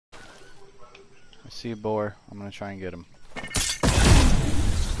see a boar. I'm gonna try and get him.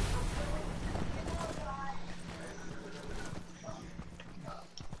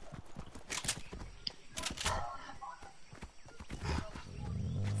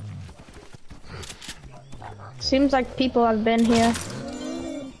 Seems like people have been here.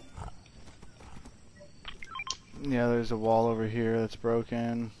 Yeah, there's a wall over here that's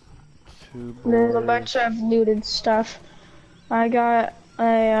broken. Two boars. There's a bunch of looted stuff. I got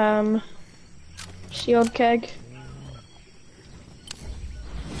a shield keg.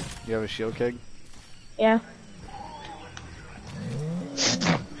 You have a shield keg? Yeah.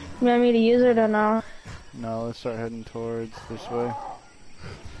 You want me to use it or no? No, let's start heading towards this way.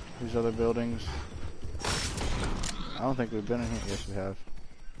 These other buildings. I don't think we've been in here. Yes, we have.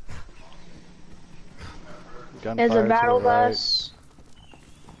 Gunfire There's a battle to the right. bus.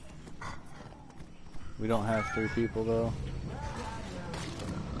 We don't have 3 people though.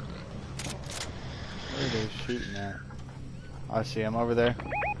 Where are they shooting at? I see him over there.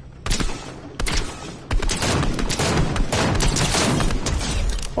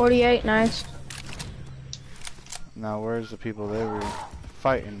 .48, nice. Now where's the people they were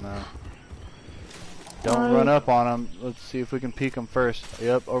fighting though? Don't run up on them. Let's see if we can peek them first.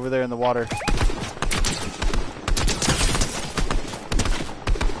 Yep, over there in the water.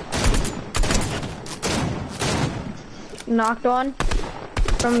 Knocked one.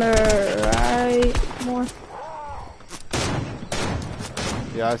 From the right more.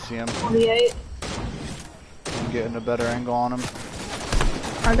 Yeah, I see him. 48. I'm getting a better angle on them.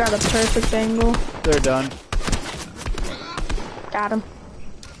 I got a perfect angle. They're done. Got him.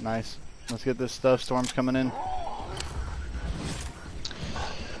 Nice. Let's get this stuff. Storm's coming in.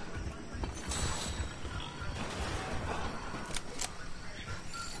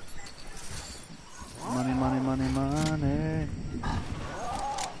 Money, money, money, money.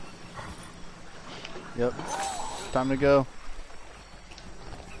 Yep. Time to go.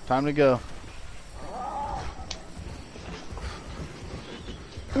 Time to go.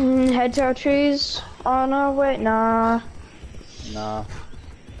 Head to our trees. Oh no, wait, nah. Nah.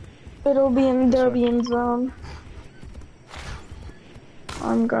 It'll be in the Derbian zone.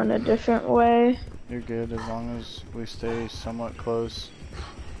 I'm going a different way. You're good as long as we stay somewhat close.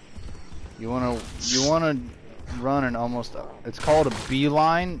 You wanna run an almost, it's called a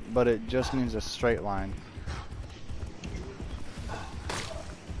beeline, but it just means a straight line.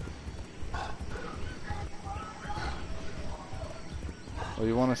 Well,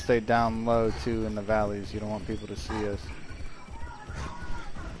 you want to stay down low too in the valleys. You don't want people to see us.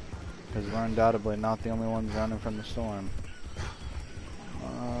 Because we're undoubtedly not the only ones running from the storm.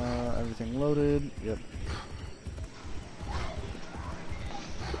 Everything loaded. Yep.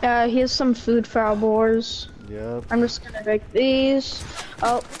 Here's some food for our boars. Yep. I'm just gonna make these.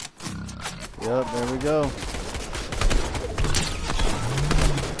 Oh. Yep, there we go.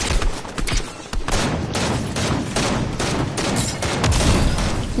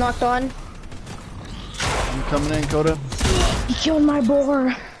 Knocked on. I'm coming in, Kota. You killed my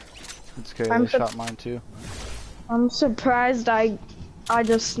boar. It's okay, they shot mine too. I'm surprised I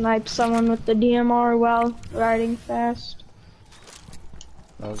just sniped someone with the DMR while riding fast.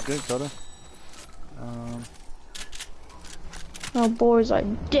 That was good, Kota. Oh, boars are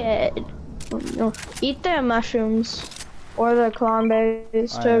dead. No, eat their mushrooms or the clone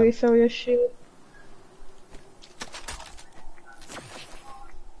berries to refill your shield.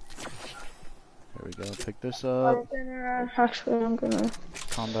 There we go. Pick this up. Actually, I'm gonna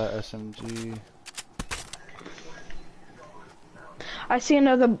Combat SMG. I see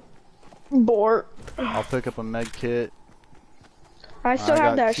another boar. I'll pick up a med kit. I still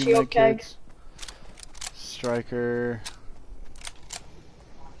have that shield keg. Striker.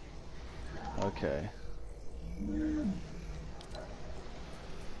 Okay.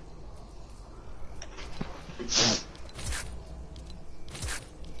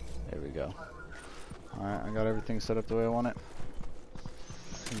 There we go. Alright, I got everything set up the way I want it.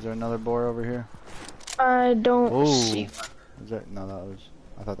 Is there another boar over here? I don't see. Is that, no, that was,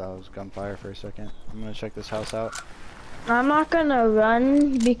 I thought that was gunfire for a second. I'm gonna check this house out. I'm not gonna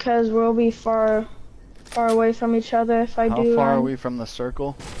run because we'll be far away from each other if I do. How far are we from the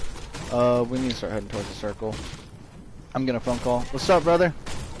circle? We need to start heading towards the circle. I'm getting a phone call. What's up, brother?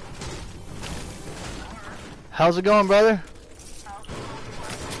 How's it going, brother?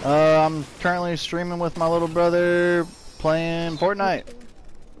 I'm currently streaming with my little brother playing Fortnite.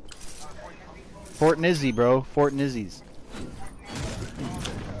 Fort Nizzy, bro. Fort Nizzies.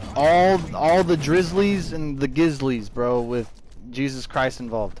 All the Drizzlies and the Gizlies, bro, with Jesus Christ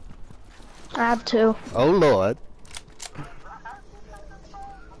involved. I have two. Oh, Lord.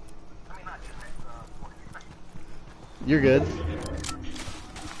 You're good.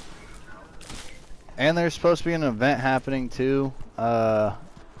 And there's supposed to be an event happening too, if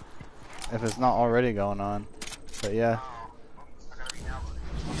it's not already going on. But yeah.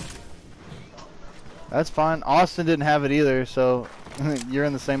 That's fine. Austin didn't have it either, so you're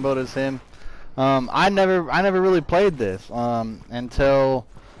in the same boat as him. I never really played this until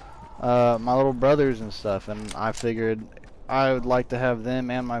my little brothers and stuff, and I figured I would like to have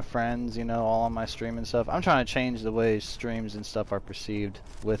them and my friends, you know, all on my stream and stuff. I'm trying to change the way streams and stuff are perceived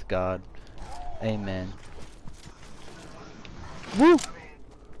with God. Amen. Woo!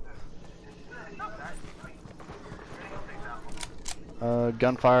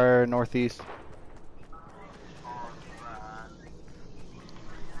 Gunfire northeast.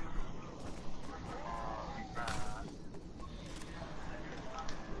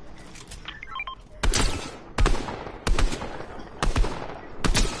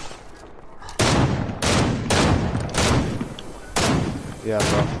 Yeah,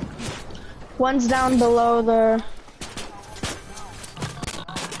 bro. One's down below the...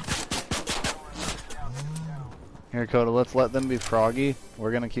 Here, Kota, let's let them be froggy.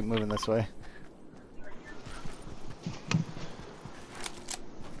 We're gonna keep moving this way.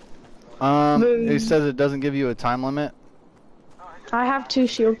 It says it doesn't give you a time limit. I have 2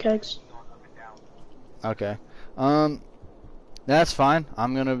 shield kegs. Okay. That's fine.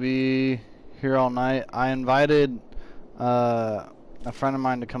 I'm gonna be here all night. I invited a friend of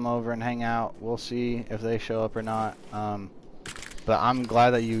mine to come over and hang out. We'll see if they show up or not. But I'm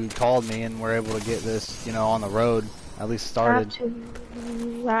glad that you called me and we're able to get this, you know, on the road. At least started.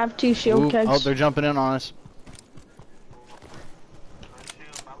 I have 2 shield kegs. Oh, they're jumping in on us.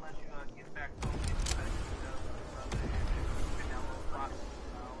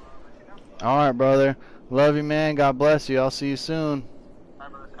 Alright, brother. Love you, man. God bless you. I'll see you soon.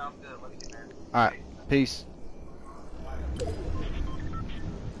 Alright. Peace.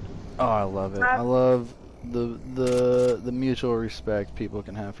 Oh, I love it. I love the mutual respect people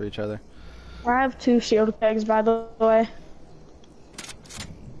can have for each other. I have 2 shield kegs, by the way.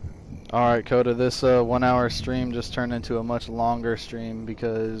 Alright, Kota, this 1 hour stream just turned into a much longer stream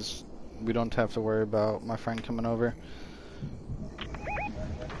because we don't have to worry about my friend coming over.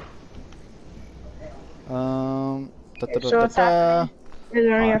 So what's happening? Is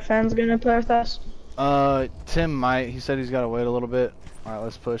there any of your friends gonna play with us? Tim might. He said he's gotta wait a little bit. Alright,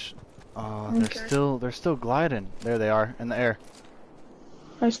 let's push. Okay. They're still gliding. There they are, in the air.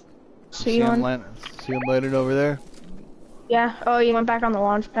 I see one. See him landed over there? Yeah. Oh, you went back on the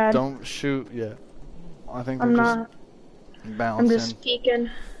launch pad. Don't shoot yet. I think I'm they're not. just bouncing. I'm just peeking.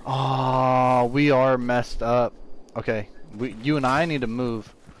 Oh, we are messed up. Okay, you and I need to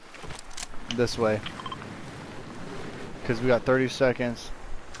move this way. Because we got 30 seconds.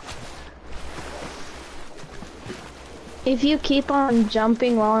 If you keep on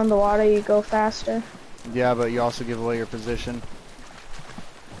jumping while in the water, you go faster. Yeah, but you also give away your position.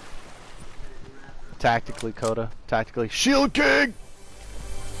 Tactically, Kota. Tactically. Shield keg!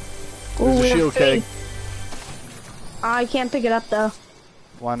 There's a shield keg. I can't pick it up though.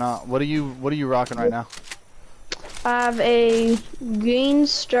 Why not? What are you rocking right now? I have a green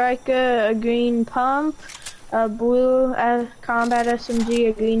striker, a green pump, a blue combat SMG,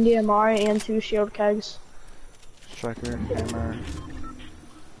 a green DMR, and 2 shield kegs. Striker, hammer.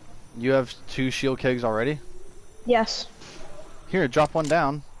 You have 2 shield kegs already? Yes. Here, drop one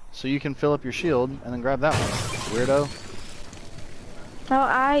down so you can fill up your shield and then grab that one. Weirdo. Well,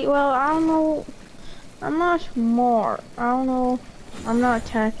 I don't know. I'm not smart. I don't know. I'm not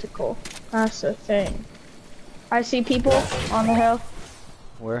tactical. That's the thing. I see people on the hill.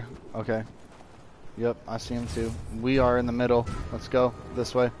 Where? Okay. Yep, I see them too. We are in the middle. Let's go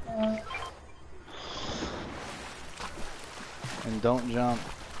this way. And don't jump.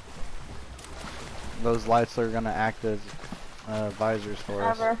 Those lights are gonna act as visors for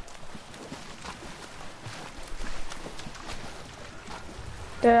us.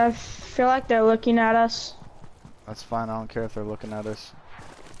 I feel like they're looking at us. That's fine. I don't care if they're looking at us.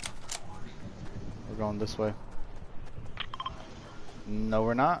 We're going this way. No,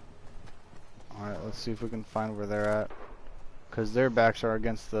 we're not. Alright, let's see if we can find where they're at. Because their backs are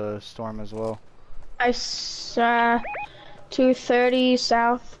against the storm as well. I saw 230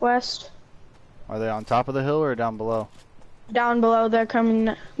 southwest. Are they on top of the hill or down below? Down below, they're coming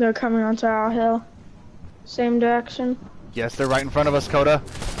onto our hill. Same direction. Yes, they're right in front of us, Kota.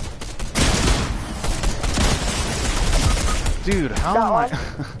 Dude, how am I?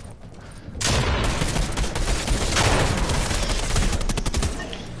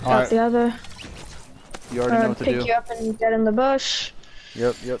 Got the other. You already know what to do. Pick you up and get in the bush.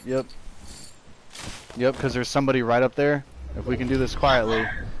 Yep. Yep, because there's somebody right up there. If we can do this quietly,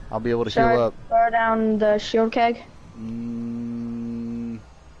 I'll be able to Should heal I up. throw down the shield keg?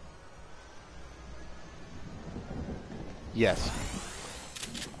 Yes.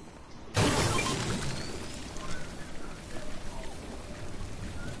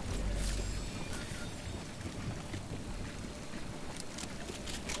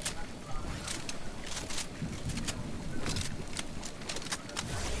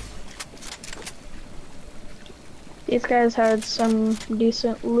 These guys had some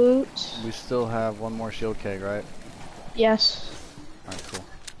decent loot. We still have one more shield keg, right? Yes. Alright, cool.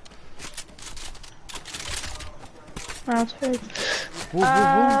 That's good. Woo, woo,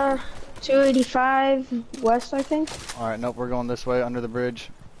 woo. 285 west, I think. Alright, nope, we're going this way, under the bridge.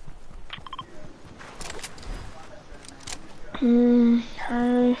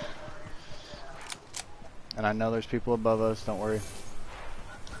 Hi. And I know there's people above us, don't worry.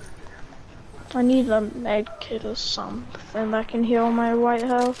 I need a med kit or something that can heal my white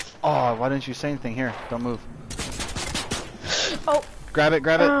health. Oh, why didn't you say anything? Here, don't move. Oh. Grab it,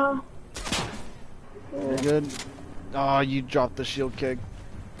 grab it. You're good. Oh, you dropped the shield keg.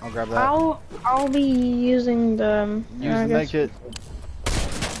 I'll grab that. I'll be using the Use the med kit.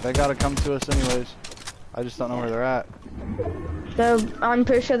 They gotta come to us anyways. I just don't know where they're at. I'm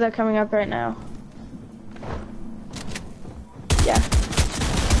pretty sure they're coming up right now. Yeah.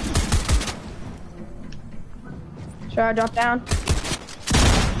 Should I drop down?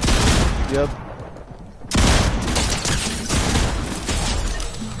 Yep.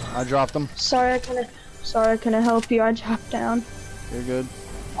 I dropped them. Sorry, I couldn't help you. I dropped down. You're good.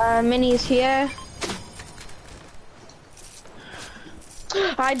 Mini's here.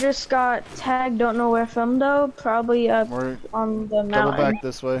 I just got tagged. Don't know where from though. Probably up on the mountain. Double back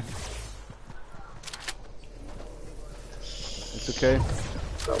this way. It's okay.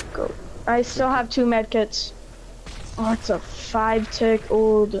 Go. I still have 2 medkits. Oh, it's a 5-tick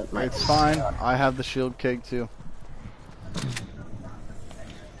old. It's fine. I have the shield keg too.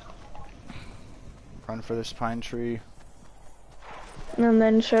 Run for this pine tree. And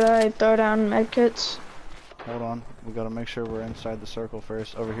then should I throw down medkits? Hold on. We gotta make sure we're inside the circle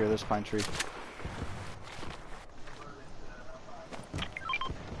first. Over here, this pine tree.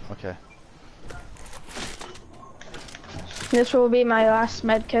 Okay. This will be my last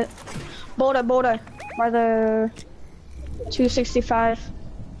medkit. Boulder, by the 265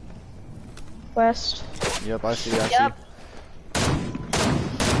 west. Yep, I see. I see.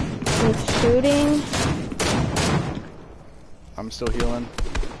 It's shooting. I'm still healing.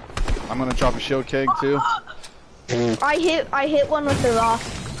 I'm gonna drop a shield keg too. I hit one with the rock.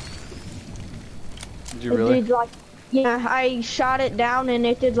 Did you really? It did like, yeah, I shot it down and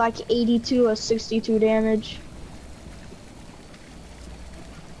it did like 82 or 62 damage.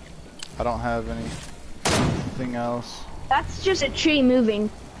 I don't have anything else. That's just a tree moving.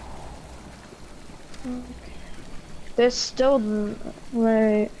 Okay. There's still,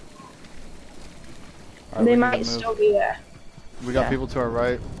 right. They might still be there. We got people to our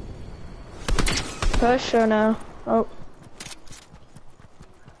right. Push or no? Oh.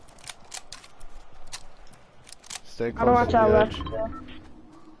 Stay How to close watch to out the left. edge.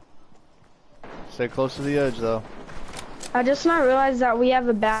 Stay close to the edge though. I just not realized that we have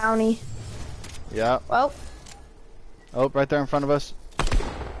a bounty. Yeah. Well. Oh, right there in front of us. Okay,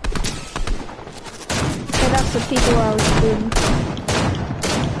 that's the people I was shooting.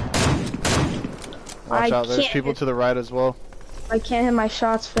 Watch out, there's people to the right as well. I can't hit my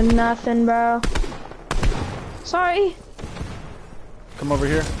shots for nothing, bro. Sorry. Come over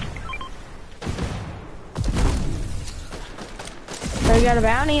here. So we got a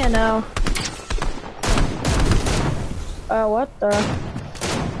bounty or no? What the?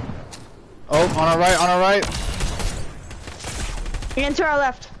 Oh, on our right, on our right. And to our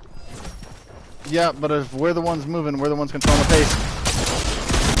left. Yeah, but if we're the ones moving, we're the ones controlling the pace.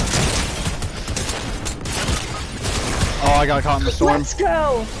 Oh, I got caught in the storm. Let's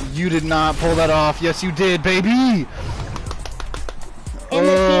go. You did not pull that off. Yes, you did, baby. And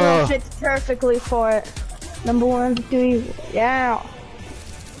the team fits perfectly for it. Number 1, 3, yeah.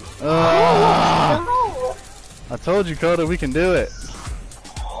 I told you, Kota, we can do it.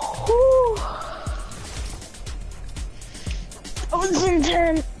 Whew. That was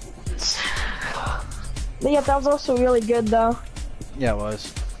intense. But yeah, that was also really good though. Yeah, it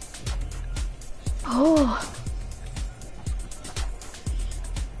was. Oh.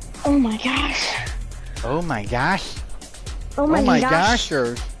 Oh my gosh. Oh my gosh. Oh my, gosh.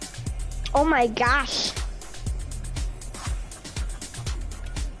 Or... Oh my gosh.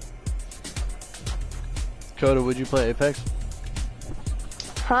 Kota, would you play Apex?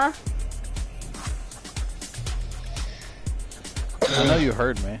 Huh? I know you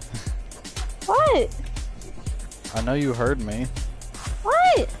heard me. What? I know you heard me.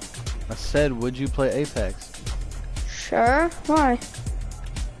 What? I said, would you play Apex? Sure. Why?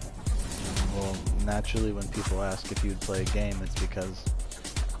 Well, naturally when people ask if you'd play a game, it's because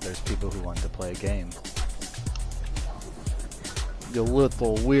there's people who want to play a game. You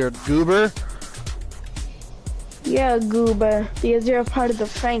little weird goober. Yeah, goober. Because you're a part of the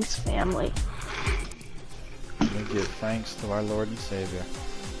Franks family. We give thanks to our Lord and Savior.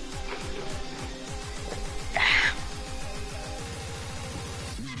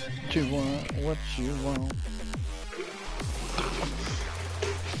 What you want, what you want.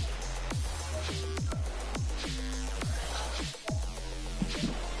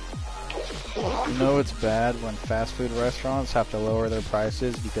 You know it's bad when fast food restaurants have to lower their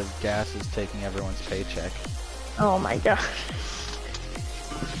prices because gas is taking everyone's paycheck. Oh my god.